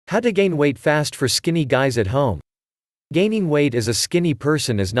How to gain weight fast for skinny guys at home. Gaining weight as a skinny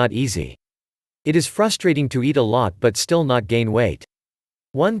person is not easy. It is frustrating to eat a lot but still not gain weight.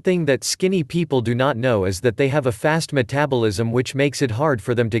 One thing that skinny people do not know is that they have a fast metabolism, which makes it hard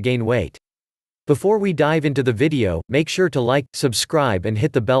for them to gain weight. Before we dive into the video, make sure to like, subscribe and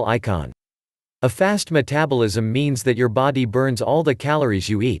hit the bell icon. A fast metabolism means that your body burns all the calories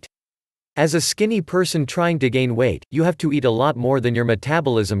you eat. As a skinny person trying to gain weight, you have to eat a lot more than your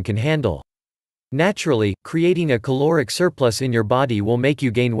metabolism can handle. Naturally, creating a caloric surplus in your body will make you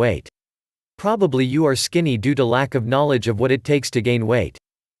gain weight. Probably you are skinny due to lack of knowledge of what it takes to gain weight.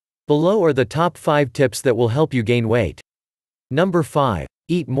 Below are the top 5 tips that will help you gain weight. Number 5.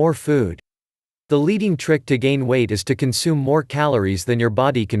 Eat more food. The leading trick to gain weight is to consume more calories than your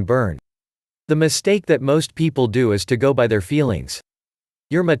body can burn. The mistake that most people do is to go by their feelings.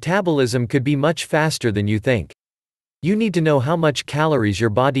 Your metabolism could be much faster than you think. You need to know how much calories your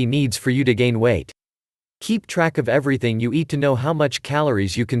body needs for you to gain weight. Keep track of everything you eat to know how much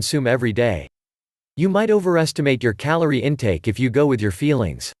calories you consume every day. You might overestimate your calorie intake if you go with your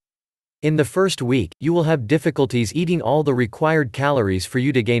feelings. In the first week, you will have difficulties eating all the required calories for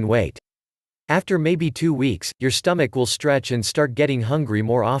you to gain weight. After maybe 2 weeks, your stomach will stretch and start getting hungry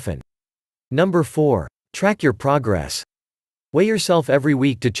more often. Number 4. Track your progress. Weigh yourself every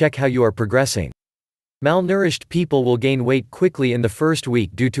week to check how you are progressing. Malnourished people will gain weight quickly in the first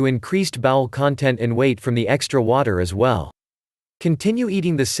week due to increased bowel content and weight from the extra water as well. Continue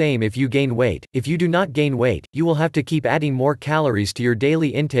eating the same if you gain weight. If you do not gain weight, you will have to keep adding more calories to your daily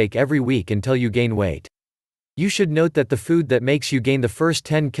intake every week until you gain weight. You should note that the food that makes you gain the first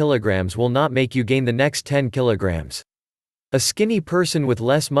 10 kilograms will not make you gain the next 10 kilograms. A skinny person with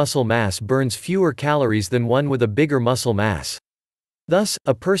less muscle mass burns fewer calories than one with a bigger muscle mass. Thus,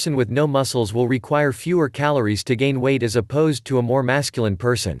 a person with no muscles will require fewer calories to gain weight as opposed to a more masculine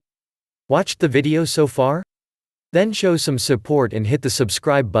person. Watched the video so far? Then show some support and hit the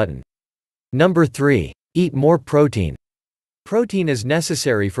subscribe button. Number 3. Eat more protein. Protein is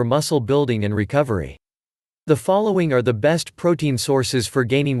necessary for muscle building and recovery. The following are the best protein sources for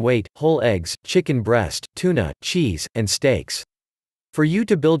gaining weight: whole eggs, chicken breast, tuna, cheese, and steaks. For you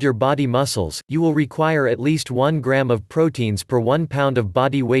to build your body muscles, you will require at least 1 gram of proteins per 1 pound of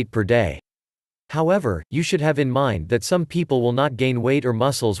body weight per day. However, you should have in mind that some people will not gain weight or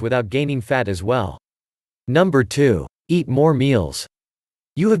muscles without gaining fat as well. Number 2. Eat more meals.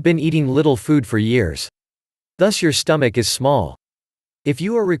 You have been eating little food for years. Thus your stomach is small. If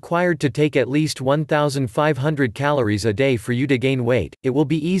you are required to take at least 1,500 calories a day for you to gain weight, it will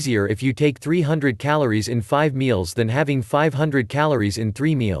be easier if you take 300 calories in 5 meals than having 500 calories in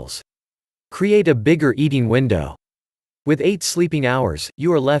 3 meals. Create a bigger eating window. With 8 sleeping hours,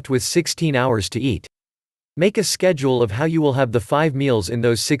 you are left with 16 hours to eat. Make a schedule of how you will have the 5 meals in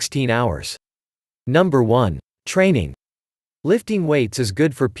those 16 hours. Number 1. Training. Lifting weights is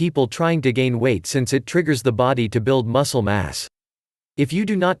good for people trying to gain weight since it triggers the body to build muscle mass. If you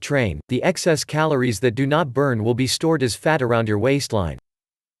do not train, the excess calories that do not burn will be stored as fat around your waistline.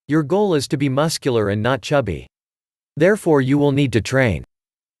 Your goal is to be muscular and not chubby. Therefore you will need to train.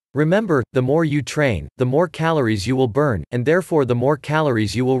 Remember, the more you train, the more calories you will burn, and therefore the more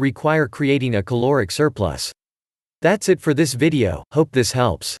calories you will require, creating a caloric surplus. That's it for this video. Hope this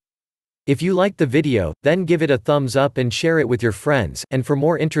helps. If you liked the video, then give it a thumbs up and share it with your friends, and for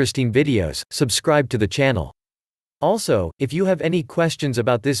more interesting videos, subscribe to the channel. Also, if you have any questions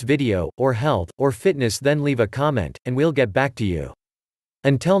about this video, or health, or fitness, then leave a comment, and we'll get back to you.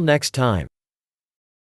 Until next time.